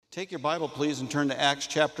Take your Bible, please, and turn to Acts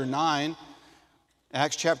chapter 9.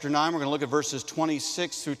 Acts chapter 9, we're going to look at verses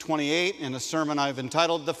 26 through 28 in a sermon I've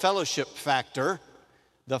entitled The Fellowship Factor.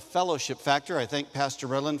 The Fellowship Factor. I thank Pastor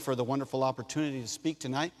Redland for the wonderful opportunity to speak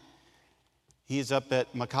tonight. He's up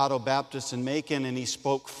at Mikado Baptist in Macon, and he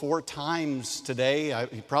spoke 4 times today.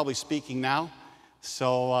 He's probably speaking now.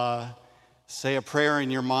 So say a prayer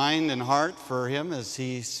in your mind and heart for him as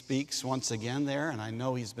he speaks once again there, and I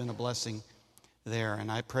know he's been a blessing there.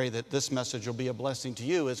 And I pray that this message will be a blessing to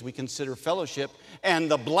you as we consider fellowship and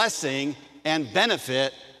the blessing and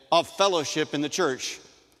benefit of fellowship in the church.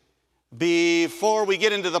 Before we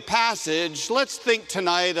get into the passage, let's think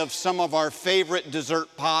tonight of some of our favorite dessert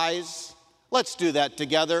pies. Let's do that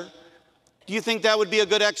together. Do you think that would be a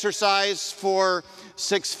good exercise for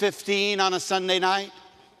 6:15 on a Sunday night?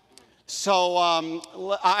 So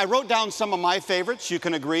I wrote down some of my favorites. You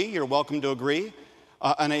can agree. You're welcome to agree.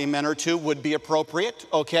 An amen or two would be appropriate,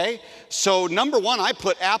 okay? So number 1, I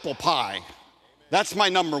put apple pie. That's my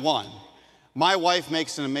number 1. My wife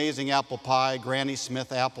makes an amazing apple pie, Granny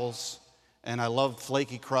Smith apples, and I love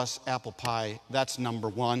flaky crust apple pie. That's number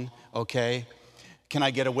 1, okay? Can I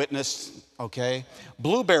get a witness? Okay.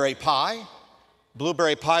 Blueberry pie.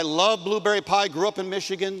 Blueberry pie. Love blueberry pie. Grew up in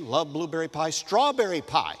Michigan. Love blueberry pie. Strawberry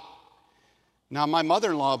pie. Now, my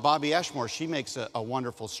mother-in-law, Bobby Ashmore, she makes a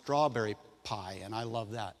wonderful strawberry pie, and I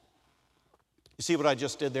love that. You see what I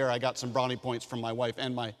just did there? I got some brownie points from my wife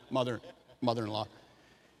and my mother-in-law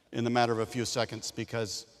in the matter of a few seconds,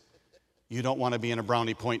 because you don't want to be in a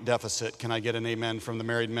brownie point deficit. Can I get an amen from the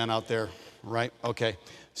married men out there? Right? Okay.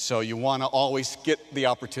 So you want to always get the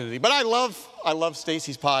opportunity. But I love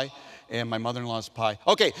Stacy's pie and my mother-in-law's pie.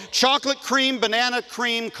 Okay, chocolate cream, banana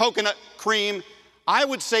cream, coconut cream. I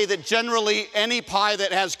would say that generally any pie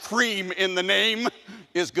that has cream in the name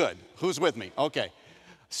is good. Who's with me? Okay.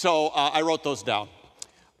 So I wrote those down.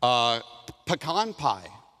 Pecan pie.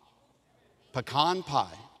 Pecan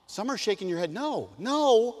pie. Some are shaking your head.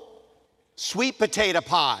 No. Sweet potato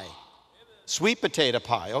pie. Sweet potato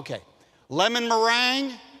pie. Okay. Lemon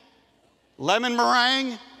meringue,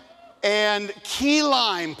 and key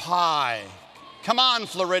lime pie. Come on,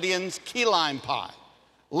 Floridians, key lime pie.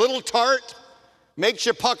 Little tart, makes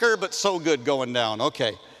you pucker, but so good going down.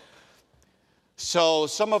 Okay. So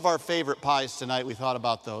some of our favorite pies tonight, we thought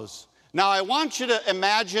about those. Now I want you to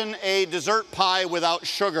imagine a dessert pie without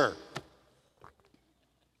sugar.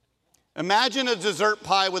 Imagine a dessert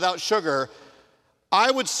pie without sugar. I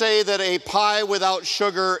would say that a pie without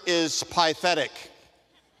sugar is pathetic.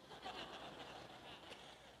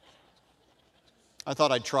 I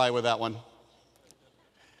thought I'd try with that one.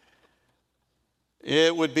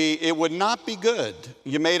 It would not be good.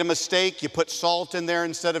 You made a mistake, you put salt in there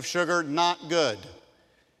instead of sugar, not good.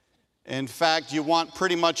 In fact, you want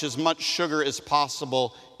pretty much as much sugar as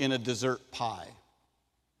possible in a dessert pie.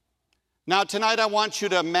 Now tonight I want you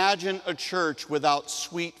to imagine a church without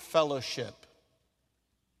sweet fellowship.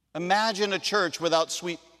 Imagine a church without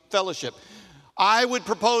sweet fellowship. I would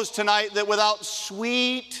propose tonight that without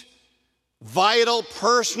sweet, vital,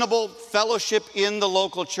 personable fellowship in the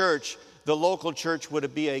local church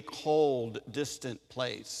would be a cold, distant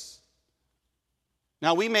place.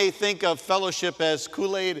 Now, we may think of fellowship as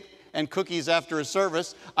Kool-Aid and cookies after a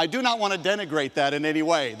service. I do not want to denigrate that in any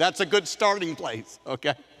way. That's a good starting place,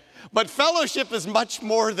 okay? But fellowship is much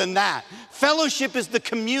more than that. Fellowship is the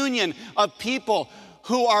communion of people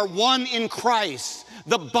who are one in Christ,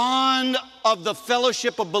 the bond of the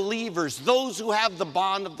fellowship of believers, those who have the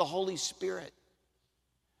bond of the Holy Spirit,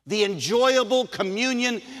 the enjoyable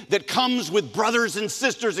communion that comes with brothers and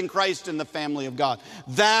sisters in Christ in the family of God.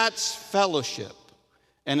 That's fellowship,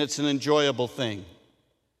 and it's an enjoyable thing.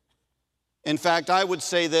 In fact, I would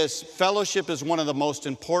say this: fellowship is one of the most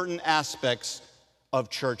important aspects of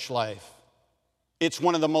church life. It's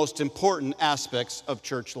one of the most important aspects of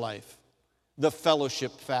church life. The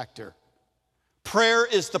fellowship factor. Prayer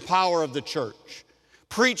is the power of the church.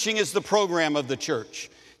 Preaching is the program of the church.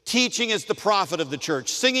 Teaching is the profit of the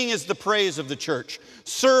church. Singing is the praise of the church.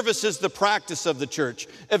 Service is the practice of the church.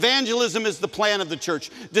 Evangelism is the plan of the church.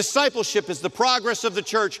 Discipleship is the progress of the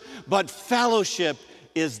church. But fellowship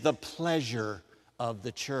is the pleasure of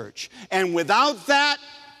the church. And without that,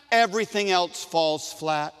 everything else falls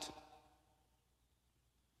flat.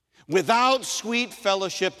 Without sweet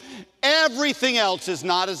fellowship, everything else is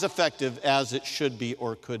not as effective as it should be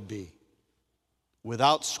or could be.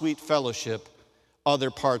 Without sweet fellowship,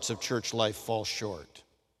 other parts of church life fall short.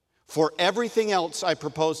 For everything else I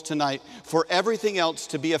propose tonight, for everything else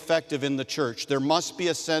to be effective in the church, there must be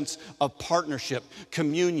a sense of partnership,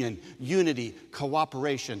 communion, unity,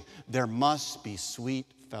 cooperation. There must be sweet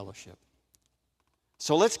fellowship.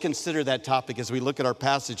 So let's consider that topic as we look at our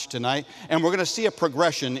passage tonight, and we're going to see a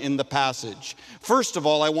progression in the passage. First of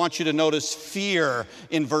all, I want you to notice fear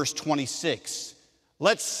in verse 26.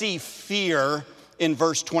 Let's see fear in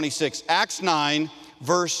verse 26. Acts 9,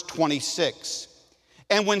 verse 26.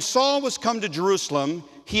 And when Saul was come to Jerusalem,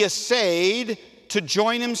 he essayed to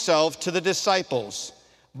join himself to the disciples.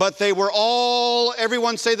 But they were all,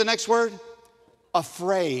 everyone say the next word,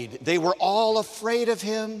 afraid. They were all afraid of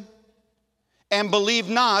him and believed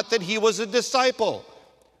not that he was a disciple.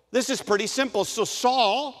 This is pretty simple. So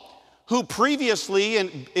Saul, who previously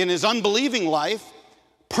in his unbelieving life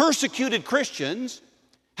persecuted Christians,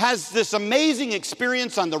 has this amazing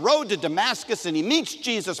experience on the road to Damascus, and he meets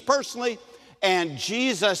Jesus personally, and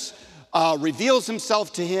Jesus reveals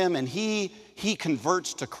himself to him, and he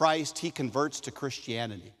converts to Christ. He converts to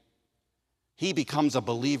Christianity. He becomes a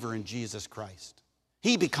believer in Jesus Christ.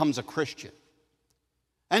 He becomes a Christian.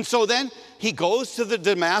 And so then he goes to the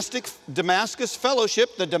Damascus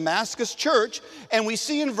Fellowship, the Damascus Church, and we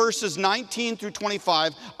see in verses 19 through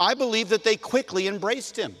 25, I believe that they quickly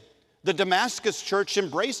embraced him. The Damascus Church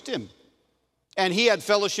embraced him, and he had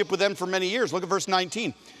fellowship with them for many years. Look at verse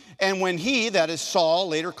 19. And when he, that is Saul,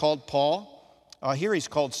 later called Paul, here he's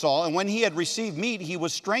called Saul, and when he had received meat, he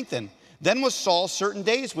was strengthened. Then was Saul certain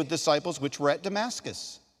days with disciples which were at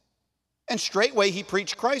Damascus. And straightway he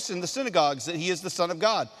preached Christ in the synagogues, that he is the Son of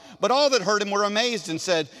God. But all that heard him were amazed and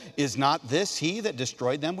said, Is not this he that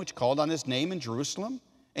destroyed them which called on his name in Jerusalem,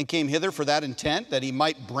 and came hither for that intent, that he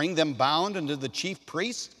might bring them bound unto the chief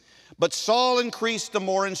priests? But Saul increased the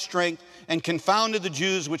more in strength, and confounded the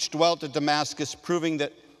Jews which dwelt at Damascus, proving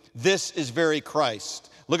that this is very Christ.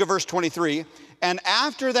 Look at verse 23. And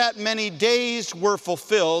after that many days were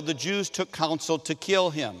fulfilled, the Jews took counsel to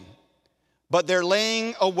kill him. But their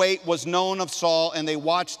laying await was known of Saul, and they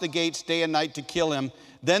watched the gates day and night to kill him.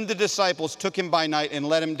 Then the disciples took him by night and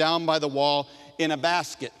let him down by the wall in a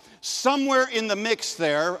basket. Somewhere in the mix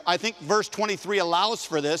there, I think verse 23 allows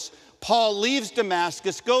for this, Paul leaves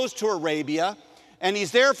Damascus, goes to Arabia, and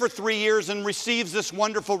he's there for 3 years and receives this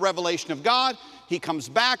wonderful revelation of God. He comes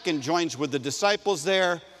back and joins with the disciples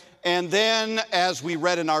there. And then, as we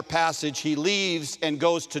read in our passage, he leaves and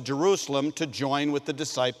goes to Jerusalem to join with the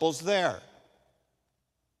disciples there.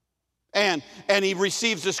 And he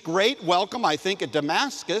receives this great welcome, I think, at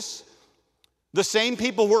Damascus. The same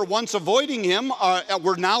people who were once avoiding him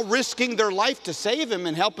were now risking their life to save him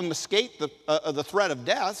and help him escape the threat of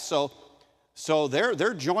death. So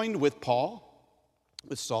they're joined with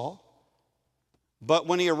Saul. But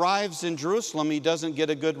when he arrives in Jerusalem, he doesn't get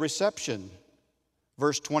a good reception.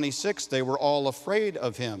 Verse 26, they were all afraid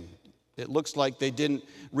of him. It looks like they didn't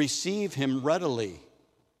receive him readily.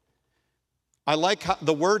 I like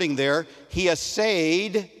the wording there. He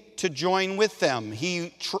essayed to join with them.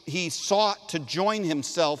 He sought to join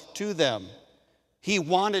himself to them. He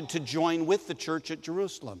wanted to join with the church at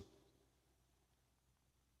Jerusalem.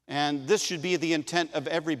 And this should be the intent of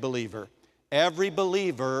every believer. Every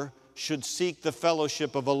believer should seek the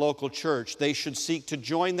fellowship of a local church. They should seek to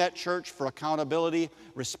join that church for accountability,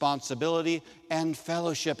 responsibility, and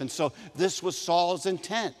fellowship. And so this was Saul's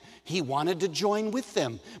intent. He wanted to join with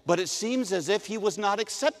them, but it seems as if he was not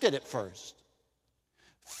accepted at first.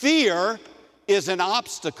 Fear is an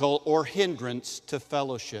obstacle or hindrance to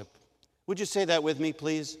fellowship. Would you say that with me,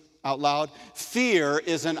 please, out loud? Fear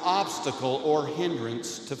is an obstacle or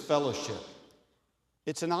hindrance to fellowship.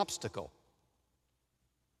 It's an obstacle.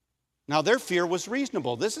 Now, their fear was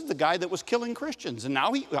reasonable. This is the guy that was killing Christians, and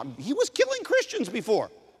now he was killing Christians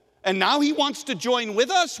before. And now he wants to join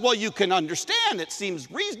with us? Well, you can understand. It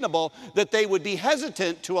seems reasonable that they would be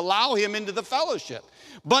hesitant to allow him into the fellowship.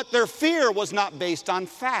 But their fear was not based on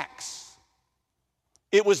facts.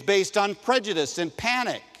 It was based on prejudice and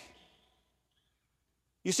panic.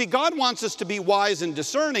 You see, God wants us to be wise and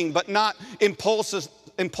discerning, but not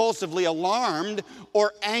impulsively alarmed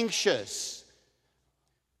or anxious.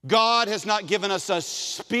 God has not given us a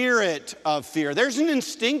spirit of fear. There's an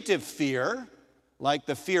instinctive fear, like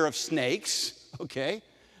the fear of snakes, okay?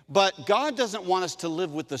 But God doesn't want us to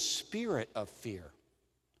live with the spirit of fear.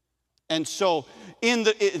 And so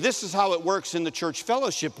this is how it works in the church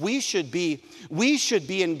fellowship. We should be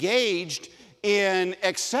engaged in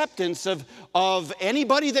acceptance of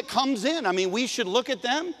anybody that comes in. I mean, we should look at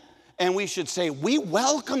them and we should say, we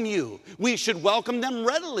welcome you. We should welcome them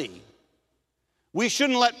readily. We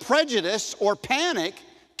shouldn't let prejudice or panic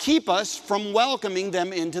keep us from welcoming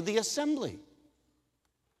them into the assembly.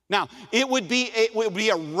 Now, it would be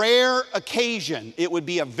a rare occasion. It would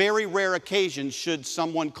be a very rare occasion should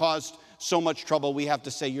someone cause so much trouble we have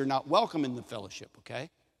to say you're not welcome in the fellowship, okay?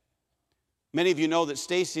 Many of you know that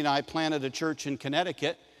Stacy and I planted a church in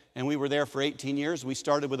Connecticut, and we were there for 18 years. We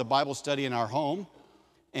started with a Bible study in our home,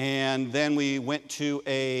 and then we went to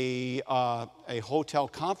a hotel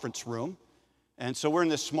conference room. And so we're in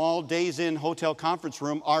this small Days Inn hotel conference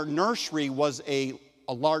room. Our nursery was a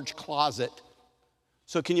large closet.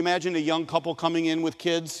 So can you imagine a young couple coming in with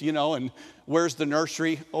kids, and where's the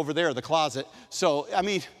nursery? Over there, the closet. So, I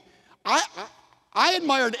mean, I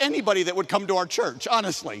admired anybody that would come to our church,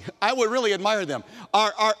 honestly. I would really admire them.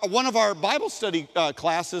 One of our Bible study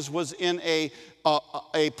classes was in a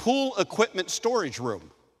pool equipment storage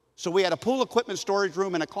room. So we had a pool equipment storage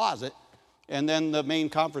room and a closet, and then the main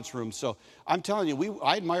conference room. So I'm telling you,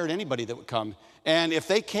 I admired anybody that would come. And if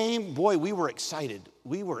they came, boy, we were excited.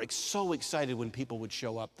 We were so excited when people would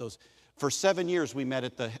show up. For 7 years, we met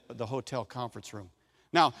at the hotel conference room.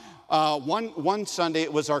 Now, one Sunday,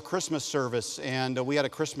 it was our Christmas service, and we had a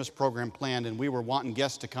Christmas program planned, and we were wanting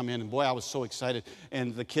guests to come in, and boy, I was so excited.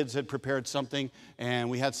 And the kids had prepared something, and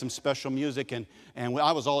we had some special music, and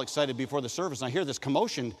I was all excited before the service. And I hear this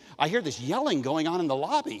commotion. I hear this yelling going on in the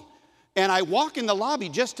lobby. And I walk in the lobby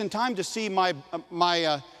just in time to see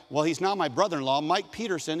well, he's now my brother-in-law, Mike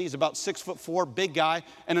Peterson. He's about 6'4", big guy,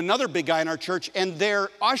 and another big guy in our church, and they're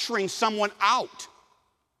ushering someone out.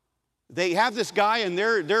 They have this guy, and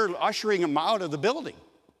they're ushering him out of the building.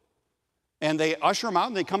 And they usher him out,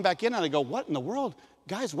 and they come back in, and I go, what in the world?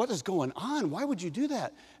 Guys, what is going on? Why would you do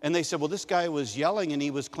that? And they said, well, this guy was yelling, and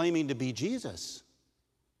he was claiming to be Jesus.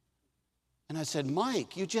 And I said,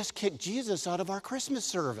 Mike, you just kicked Jesus out of our Christmas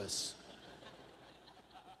service.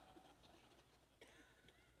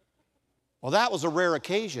 Well, that was a rare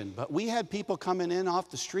occasion, but we had people coming in off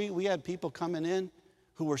the street. We had people coming in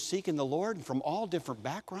who were seeking the Lord from all different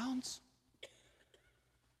backgrounds.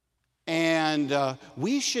 And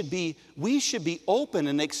we should be open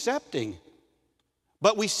and accepting.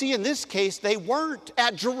 But we see in this case, they weren't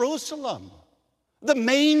at Jerusalem, the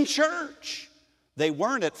main church. They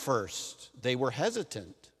weren't at first. They were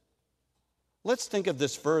hesitant. Let's think of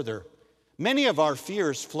this further. Many of our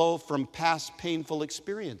fears flow from past painful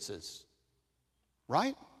experiences.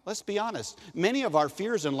 Right? Let's be honest. Many of our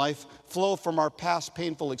fears in life flow from our past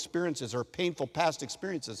painful experiences or painful past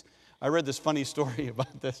experiences. I read this funny story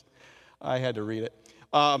about this. I had to read it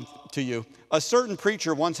to you. A certain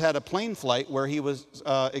preacher once had a plane flight where he was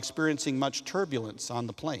experiencing much turbulence on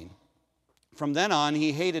the plane. From then on,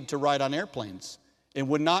 he hated to ride on airplanes and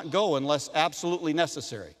would not go unless absolutely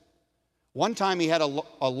necessary. One time he had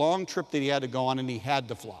a long trip that he had to go on, and he had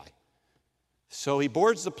to fly. So he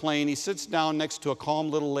boards the plane. He sits down next to a calm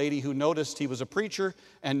little lady who noticed he was a preacher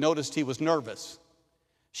and noticed he was nervous.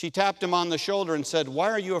 She tapped him on the shoulder and said,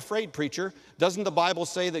 "Why are you afraid, preacher? Doesn't the Bible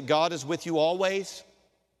say that God is with you always?"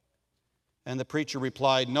 And the preacher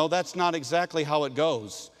replied, "No, that's not exactly how it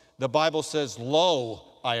goes. The Bible says, 'Lo,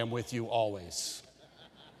 I am with you always.'"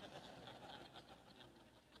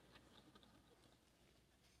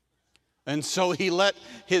 And so he let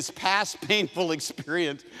his past painful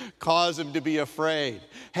experience cause him to be afraid.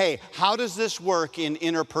 Hey, how does this work in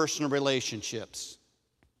interpersonal relationships?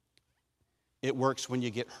 It works when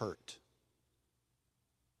you get hurt.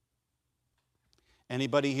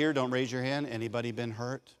 Anybody here, don't raise your hand, anybody been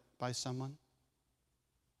hurt by someone?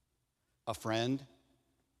 A friend?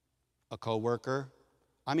 A coworker?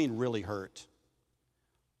 I mean really hurt.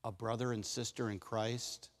 A brother and sister in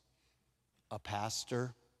Christ? A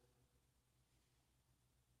pastor?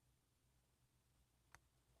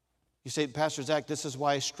 You say, Pastor Zach, this is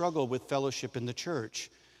why I struggle with fellowship in the church.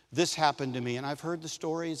 This happened to me, and I've heard the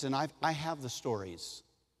stories, and I have the stories.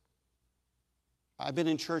 I've been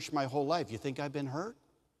in church my whole life. You think I've been hurt?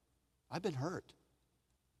 I've been hurt.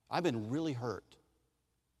 I've been really hurt.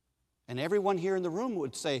 And everyone here in the room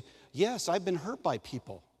would say, yes, I've been hurt by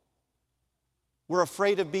people. We're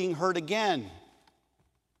afraid of being hurt again.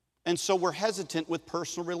 And so we're hesitant with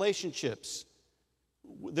personal relationships.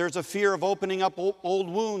 There's a fear of opening up old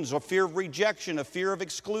wounds, a fear of rejection, a fear of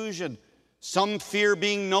exclusion. Some fear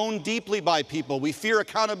being known deeply by people. We fear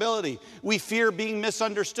accountability. We fear being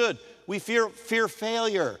misunderstood. We fear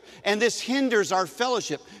failure. And this hinders our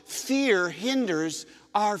fellowship. Fear hinders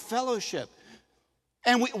our fellowship.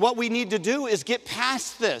 And what we need to do is get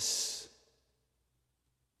past this.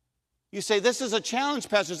 You say, this is a challenge,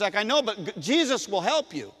 Pastor Zach. I know, but Jesus will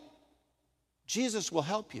help you. Jesus will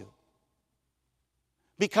help you.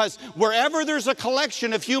 Because wherever there's a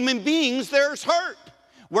collection of human beings, there's hurt.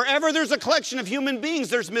 Wherever there's a collection of human beings,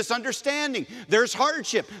 there's misunderstanding, there's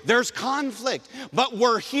hardship, there's conflict. But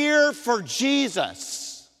we're here for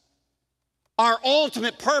Jesus. Our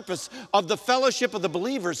ultimate purpose of the fellowship of the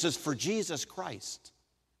believers is for Jesus Christ.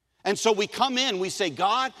 And so we come in, we say,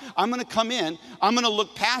 God, I'm going to come in. I'm going to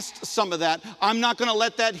look past some of that. I'm not going to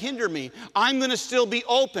let that hinder me. I'm going to still be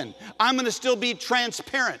open. I'm going to still be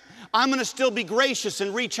transparent. I'm going to still be gracious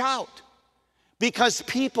and reach out. Because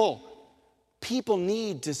people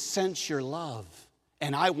need to sense your love.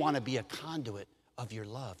 And I want to be a conduit of your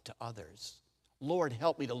love to others. Lord,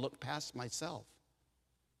 help me to look past myself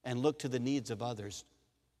and look to the needs of others,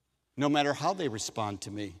 no matter how they respond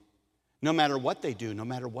to me. No matter what they do, no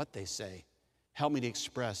matter what they say, help me to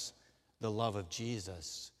express the love of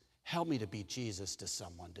Jesus. Help me to be Jesus to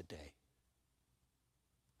someone today.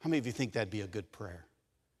 How many of you think that'd be a good prayer?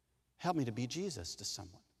 Help me to be Jesus to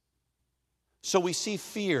someone. So we see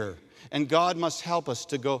fear, and God must help us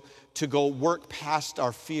to go work past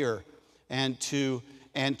our fear and to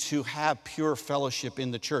have pure fellowship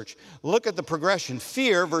in the church. Look at the progression.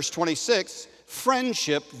 Fear, verse 26,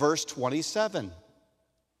 friendship, verse 27.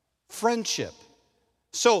 Friendship.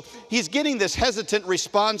 So he's getting this hesitant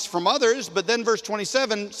response from others, but then verse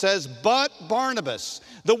 27 says, but Barnabas.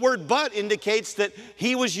 The word but indicates that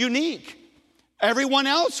he was unique. Everyone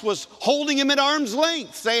else was holding him at arm's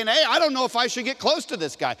length, saying, hey, I don't know if I should get close to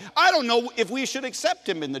this guy. I don't know if we should accept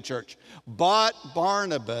him in the church. But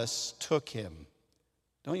Barnabas took him.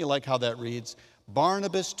 Don't you like how that reads?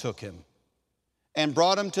 Barnabas took him and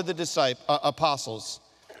brought him to the apostles,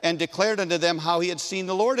 and declared unto them how he had seen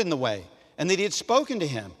the Lord in the way, and that he had spoken to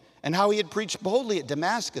him, and how he had preached boldly at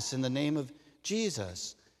Damascus in the name of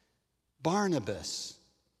Jesus. Barnabas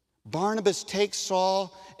takes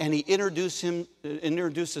Saul and he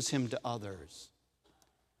introduces him to others.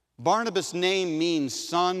 Barnabas' name means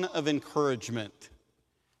son of encouragement,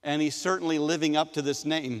 and he's certainly living up to this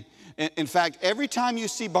name. In fact, every time you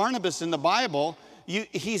see Barnabas in the Bible,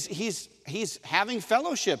 he's having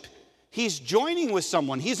fellowship. He's joining with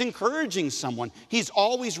someone. He's encouraging someone. He's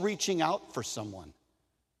always reaching out for someone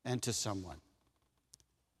and to someone.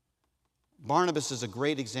 Barnabas is a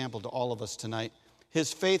great example to all of us tonight.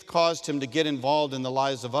 His faith caused him to get involved in the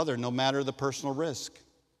lives of others, no matter the personal risk.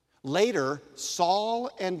 Later, Saul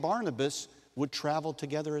and Barnabas would travel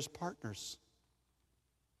together as partners.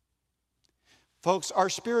 Folks, our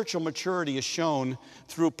spiritual maturity is shown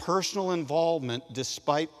through personal involvement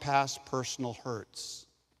despite past personal hurts.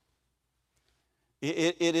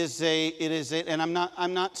 It is, and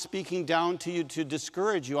I'm not speaking down to you to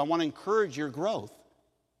discourage you. I want to encourage your growth.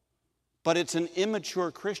 But it's an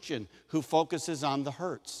immature Christian who focuses on the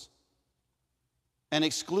hurts and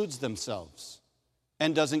excludes themselves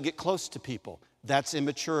and doesn't get close to people. That's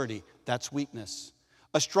immaturity. That's weakness.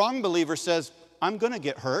 A strong believer says, I'm going to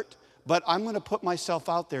get hurt, but I'm going to put myself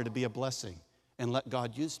out there to be a blessing and let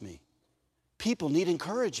God use me. People need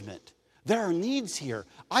encouragement. There are needs here.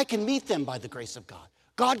 I can meet them by the grace of God.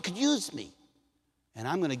 God could use me. And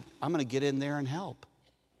I'm going to get in there and help.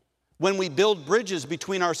 When we build bridges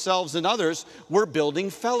between ourselves and others, we're building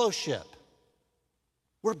fellowship.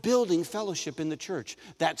 We're building fellowship in the church.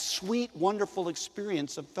 That sweet, wonderful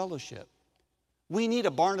experience of fellowship. We need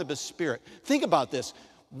a Barnabas spirit. Think about this.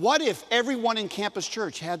 What if everyone in Campus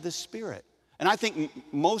Church had this spirit? And I think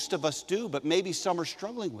most of us do, but maybe some are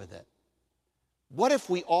struggling with it. What if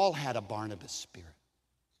we all had a Barnabas spirit?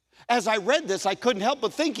 As I read this, I couldn't help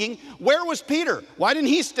but thinking, where was Peter? Why didn't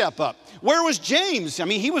he step up? Where was James? I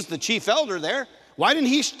mean, he was the chief elder there. Why didn't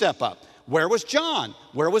he step up? Where was John?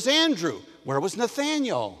 Where was Andrew? Where was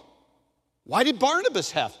Nathaniel? Why did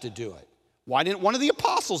Barnabas have to do it? Why didn't one of the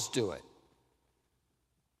apostles do it?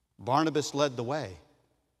 Barnabas led the way.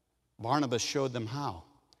 Barnabas showed them how.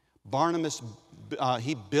 Barnabas,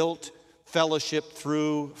 he built fellowship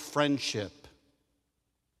through friendship.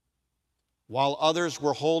 While others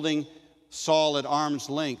were holding Saul at arm's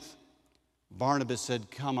length, Barnabas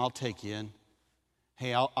said, come, I'll take you in.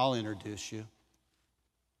 Hey, I'll introduce you.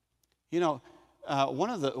 You know, one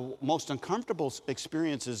of the most uncomfortable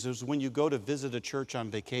experiences is when you go to visit a church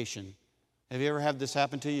on vacation. Have you ever had this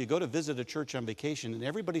happen to you? You go to visit a church on vacation and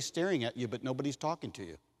everybody's staring at you, but nobody's talking to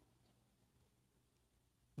you.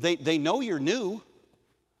 They know you're new.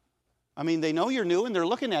 I mean, they know you're new and they're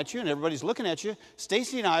looking at you and everybody's looking at you.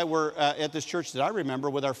 Stacy and I were at this church that I remember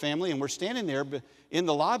with our family, and we're standing there in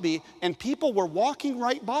the lobby and people were walking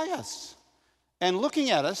right by us and looking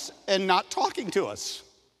at us and not talking to us.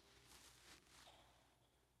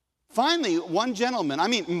 Finally, one gentleman, I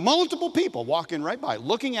mean, multiple people walking right by,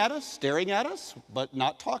 looking at us, staring at us, but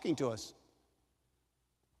not talking to us.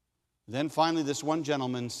 Then finally, this one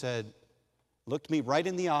gentleman looked me right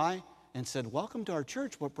in the eye and said, welcome to our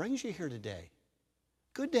church. What brings you here today?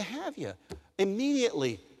 Good to have you.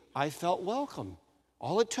 Immediately, I felt welcome.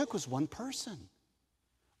 All it took was one person.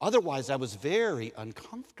 Otherwise, I was very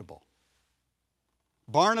uncomfortable.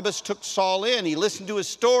 Barnabas took Saul in. He listened to his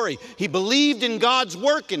story. He believed in God's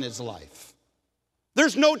work in his life.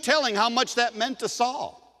 There's no telling how much that meant to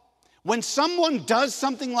Saul. When someone does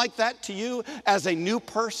something like that to you as a new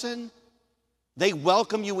person, they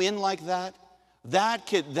welcome you in like that, that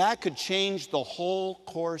could change the whole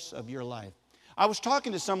course of your life. I was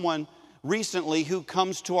talking to someone recently who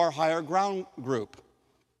comes to our Higher Ground group,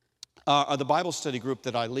 the Bible study group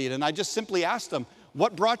that I lead, and I just simply asked them,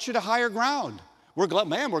 what brought you to Higher Ground? We're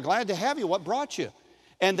glad to have you. What brought you?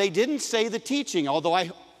 And they didn't say the teaching, although I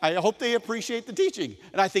hope they appreciate the teaching,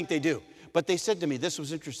 and I think they do. But they said to me, this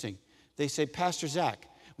was interesting. They said, Pastor Zach,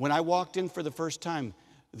 when I walked in for the first time,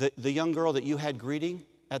 the young girl that you had greeting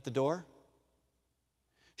at the door,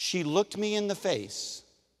 she looked me in the face.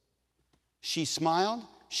 She smiled,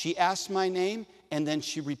 she asked my name, and then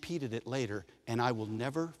she repeated it later, and I will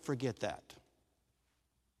never forget that.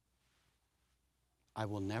 I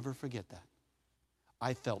will never forget that.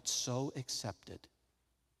 I felt so accepted.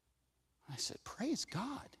 I said, praise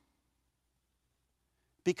God.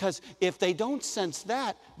 Because if they don't sense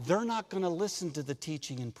that, they're not going to listen to the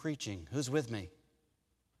teaching and preaching. Who's with me?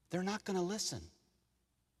 They're not going to listen.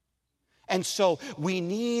 And so we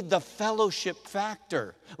need the fellowship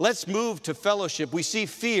factor. Let's move to fellowship. We see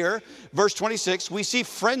fear, verse 26. We see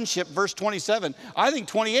friendship, verse 27. I think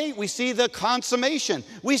 28, we see the consummation.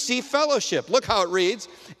 We see fellowship. Look how it reads.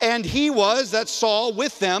 And he was, that's Saul,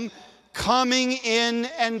 with them, coming in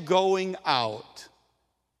and going out.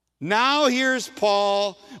 Now here's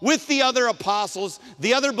Paul with the other apostles,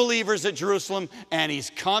 the other believers at Jerusalem, and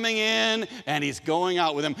he's coming in and he's going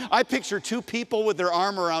out with them. I picture two people with their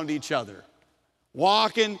arm around each other,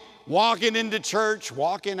 walking into church,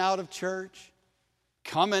 walking out of church,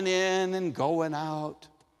 coming in and going out.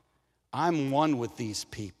 I'm one with these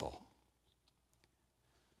people.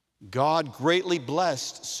 God greatly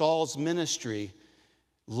blessed Saul's ministry.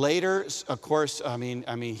 Later, of course,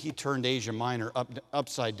 he turned Asia Minor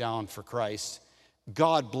upside down for Christ.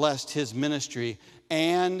 God blessed his ministry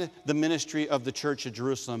and the ministry of the church of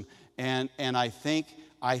Jerusalem, and I think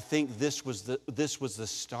this was the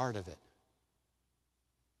start of it.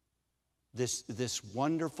 This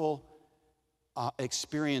wonderful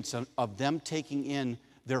experience of them taking in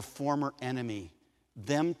their former enemy,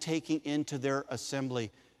 them taking into their assembly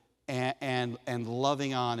and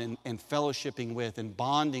loving on and fellowshipping with and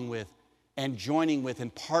bonding with and joining with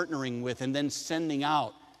and partnering with and then sending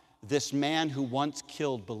out this man who once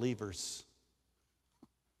killed believers.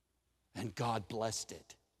 And God blessed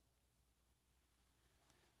it.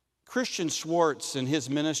 Christian Schwartz in his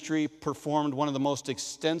ministry performed one of the most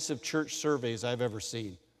extensive church surveys I've ever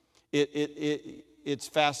seen. It's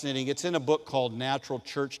fascinating. It's in a book called Natural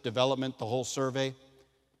Church Development, the whole survey.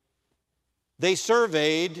 They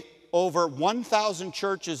surveyed over 1,000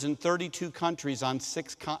 churches in 32 countries on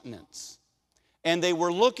 6 continents. And they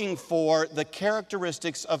were looking for the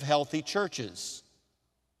characteristics of healthy churches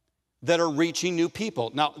that are reaching new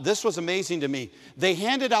people. Now, this was amazing to me. They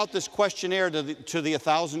handed out this questionnaire to the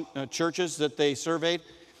 1,000 churches that they surveyed.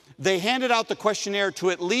 They handed out the questionnaire to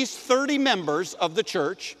at least 30 members of the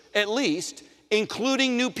church, at least,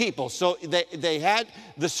 including new people. So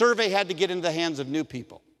the survey had to get into the hands of new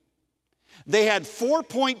people. They had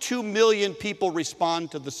 4.2 million people respond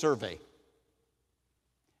to the survey.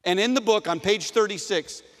 And in the book, on page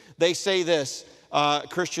 36, they say this,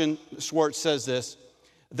 Christian Schwartz says this,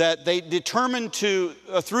 that they determined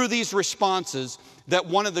through these responses, that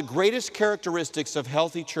one of the greatest characteristics of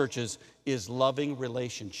healthy churches is loving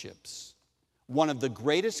relationships. One of the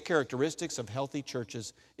greatest characteristics of healthy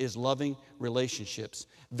churches is loving relationships.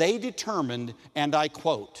 They determined, and I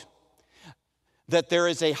quote, that there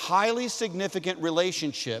is a highly significant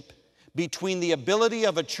relationship between the ability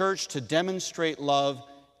of a church to demonstrate love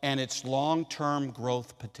and its long-term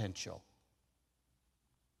growth potential.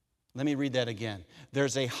 Let me read that again.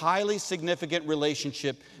 There's a highly significant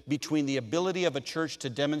relationship between the ability of a church to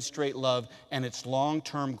demonstrate love and its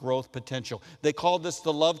long-term growth potential. They called this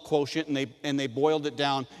the love quotient, and they boiled it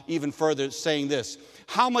down even further, saying this: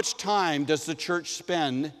 how much time does the church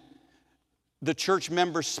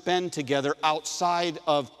members spend together outside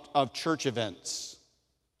of church events?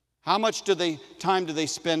 How much time do they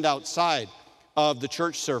spend outside of the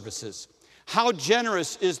church services? How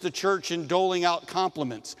generous is the church in doling out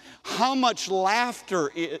compliments? How much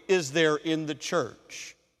laughter is there in the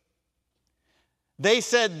church? They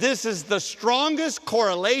said this is the strongest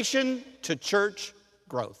correlation to church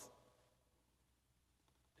growth.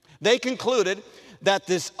 They concluded that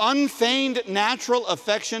this unfeigned natural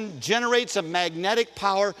affection generates a magnetic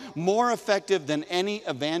power more effective than any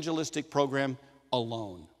evangelistic program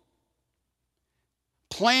alone.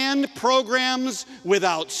 Planned programs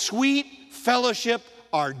without sweet fellowship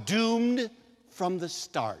are doomed from the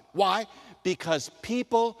start. Why? Because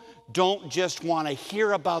people don't just want to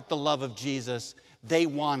hear about the love of Jesus, they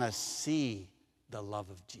want to see the love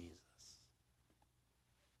of Jesus.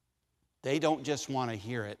 They don't just want to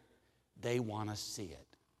hear it, they want to see it.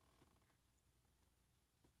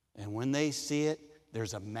 And when they see it,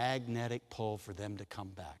 there's a magnetic pull for them to come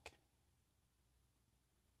back.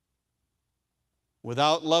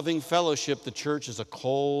 Without loving fellowship, the church is a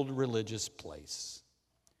cold religious place.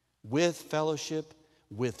 With fellowship,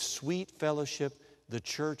 with sweet fellowship, the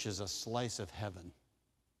church is a slice of heaven.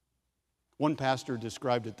 One pastor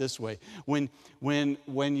described it this way. When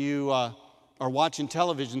you are watching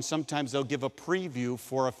television, sometimes they'll give a preview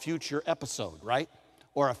for a future episode, right?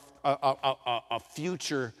 Or a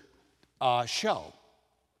future show.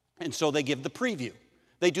 And so they give the preview.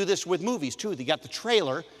 They do this with movies too. They got the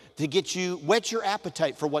trailer to get you, whet your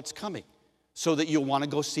appetite for what's coming so that you'll want to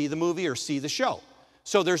go see the movie or see the show.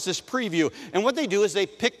 So there's this preview. And what they do is they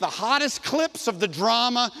pick the hottest clips of the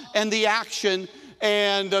drama and the action.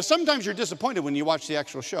 And sometimes you're disappointed when you watch the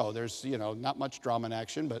actual show. There's, not much drama and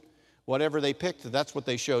action, but whatever they picked, that's what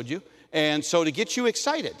they showed you. And so to get you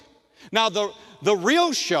excited. Now, the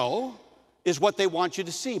real show is what they want you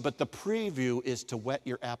to see, but the preview is to whet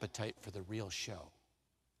your appetite for the real show.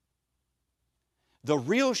 The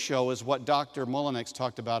real show is what Dr. Mullinex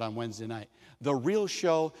talked about on Wednesday night. The real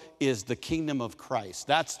show is the kingdom of Christ.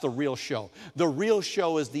 That's the real show. The real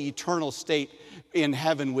show is the eternal state in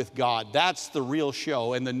heaven with God. That's the real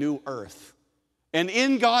show, and the new earth. And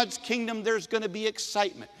in God's kingdom, there's going to be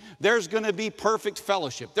excitement. There's going to be perfect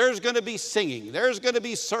fellowship. There's going to be singing. There's going to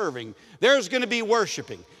be serving. There's going to be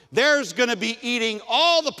worshiping. There's going to be eating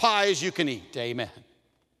all the pies you can eat. Amen.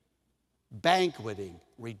 Banqueting,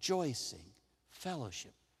 rejoicing,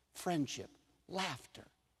 fellowship, friendship, laughter,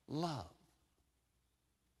 love.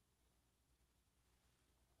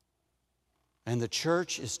 And the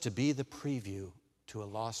church is to be the preview to a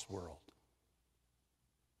lost world.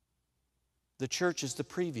 The church is the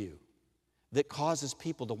preview that causes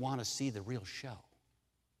people to want to see the real show.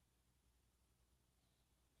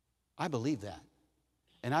 I believe that.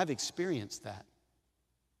 And I've experienced that.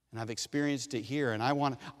 And I've experienced it here. And I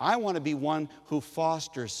want to be one who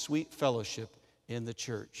fosters sweet fellowship in the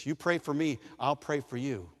church. You pray for me, I'll pray for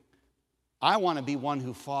you. I want to be one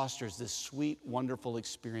who fosters this sweet, wonderful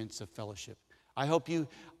experience of fellowship. I hope you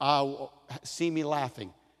see me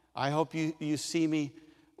laughing. I hope you see me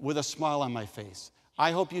with a smile on my face.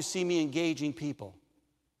 I hope you see me engaging people.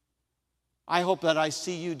 I hope that I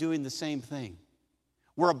see you doing the same thing.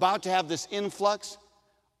 We're about to have this influx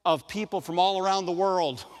of people from all around the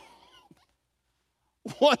world.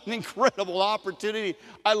 What an incredible opportunity.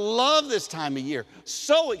 I love this time of year.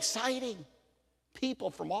 So exciting. People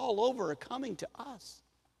from all over are coming to us.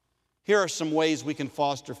 Here are some ways we can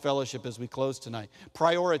foster fellowship as we close tonight.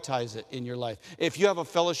 Prioritize it in your life. If you have a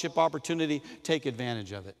fellowship opportunity, take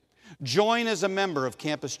advantage of it. Join as a member of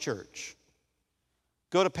Campus Church.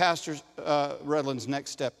 Go to Pastor Redland's Next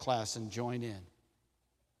Step class and join in.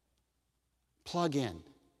 Plug in.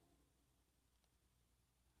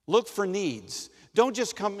 Look for needs. Don't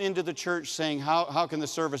just come into the church saying, how can the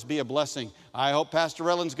service be a blessing? I hope Pastor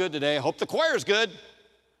Redland's good today. I hope the choir's good.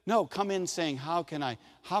 No, come in saying, how can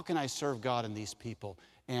I serve God and these people?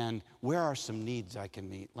 And where are some needs I can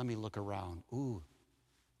meet? Let me look around. Ooh,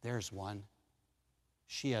 there's one.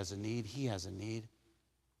 She has a need. He has a need.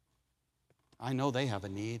 I know they have a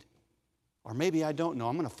need. Or maybe I don't know.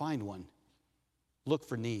 I'm going to find one. Look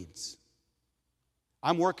for needs.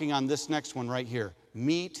 I'm working on this next one right here.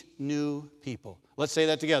 Meet new people. Let's say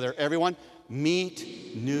that together. Everyone,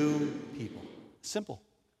 meet new people. Simple.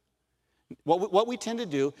 What we tend to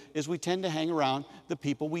do is we tend to hang around the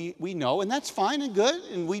people we know, and that's fine and good,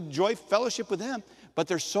 and we enjoy fellowship with them, but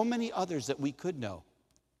there's so many others that we could know.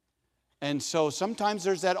 And so sometimes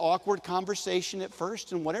there's that awkward conversation at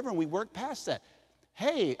first and whatever, and we work past that.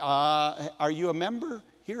 Hey, are you a member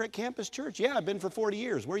here at Campus Church? Yeah, I've been for 40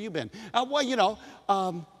 years. Where you been?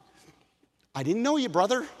 I didn't know you,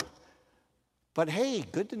 brother. But hey,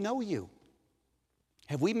 good to know you.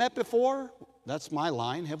 Have we met before? That's my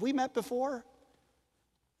line. Have we met before?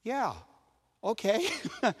 Yeah. Okay.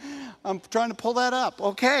 I'm trying to pull that up.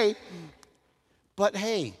 Okay. But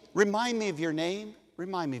hey, remind me of your name.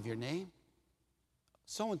 Remind me of your name.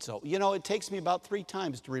 So-and-so. It takes me about 3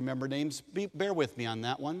 times to remember names. Bear with me on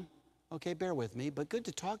that one. Okay, bear with me, but good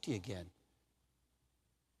to talk to you again.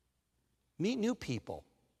 Meet new people.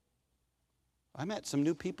 I met some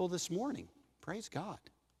new people this morning. Praise God.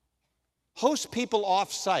 Host people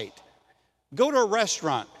off-site. Go to a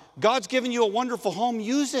restaurant God's given you a wonderful home,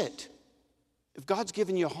 use it. If God's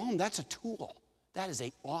given you a home, that's a tool. That is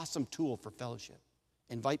an awesome tool for fellowship.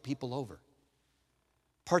 Invite people over.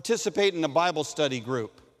 Participate in a Bible study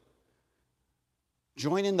group.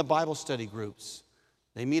 Join in the Bible study groups.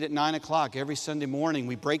 They meet at 9 o'clock every Sunday morning.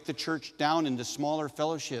 We break the church down into smaller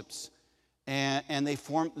fellowships, and they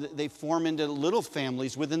form into little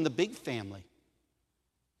families within the big family.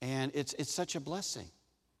 And it's such a blessing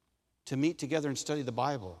to meet together and study the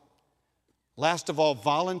Bible. Last of all,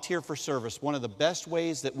 volunteer for service. One of the best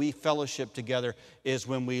ways that we fellowship together is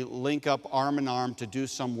when we link up arm in arm to do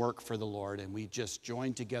some work for the Lord, and we just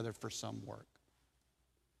join together for some work.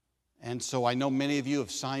 And so I know many of you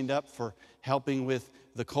have signed up for helping with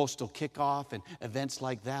the Coastal Kickoff and events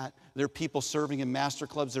like that. There are people serving in master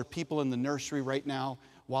clubs. There are people in the nursery right now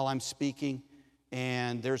while I'm speaking.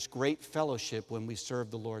 And there's great fellowship when we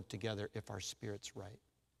serve the Lord together if our spirit's right.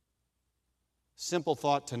 Simple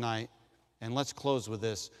thought tonight, and let's close with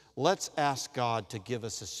this. Let's ask God to give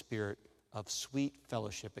us a spirit of sweet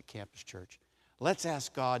fellowship at Campus Church. Let's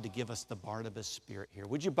ask God to give us the Barnabas spirit here.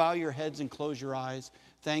 Would you bow your heads and close your eyes?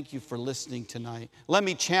 Thank you for listening tonight. Let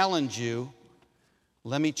me challenge you.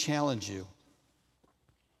 Let me challenge you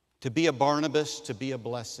to be a Barnabas, to be a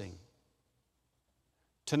blessing.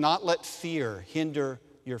 To not let fear hinder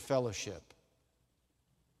your fellowship.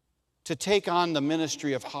 To take on the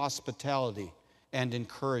ministry of hospitality and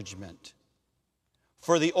encouragement.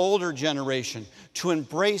 For the older generation, to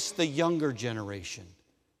embrace the younger generation.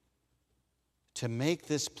 To make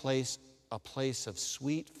this place a place of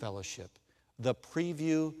sweet fellowship, the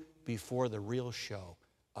preview before the real show,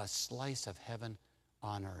 a slice of heaven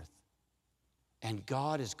on earth. And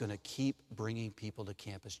God is going to keep bringing people to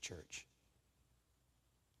Campus Church.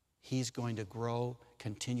 He's going to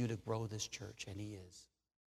continue to grow this church, and He is.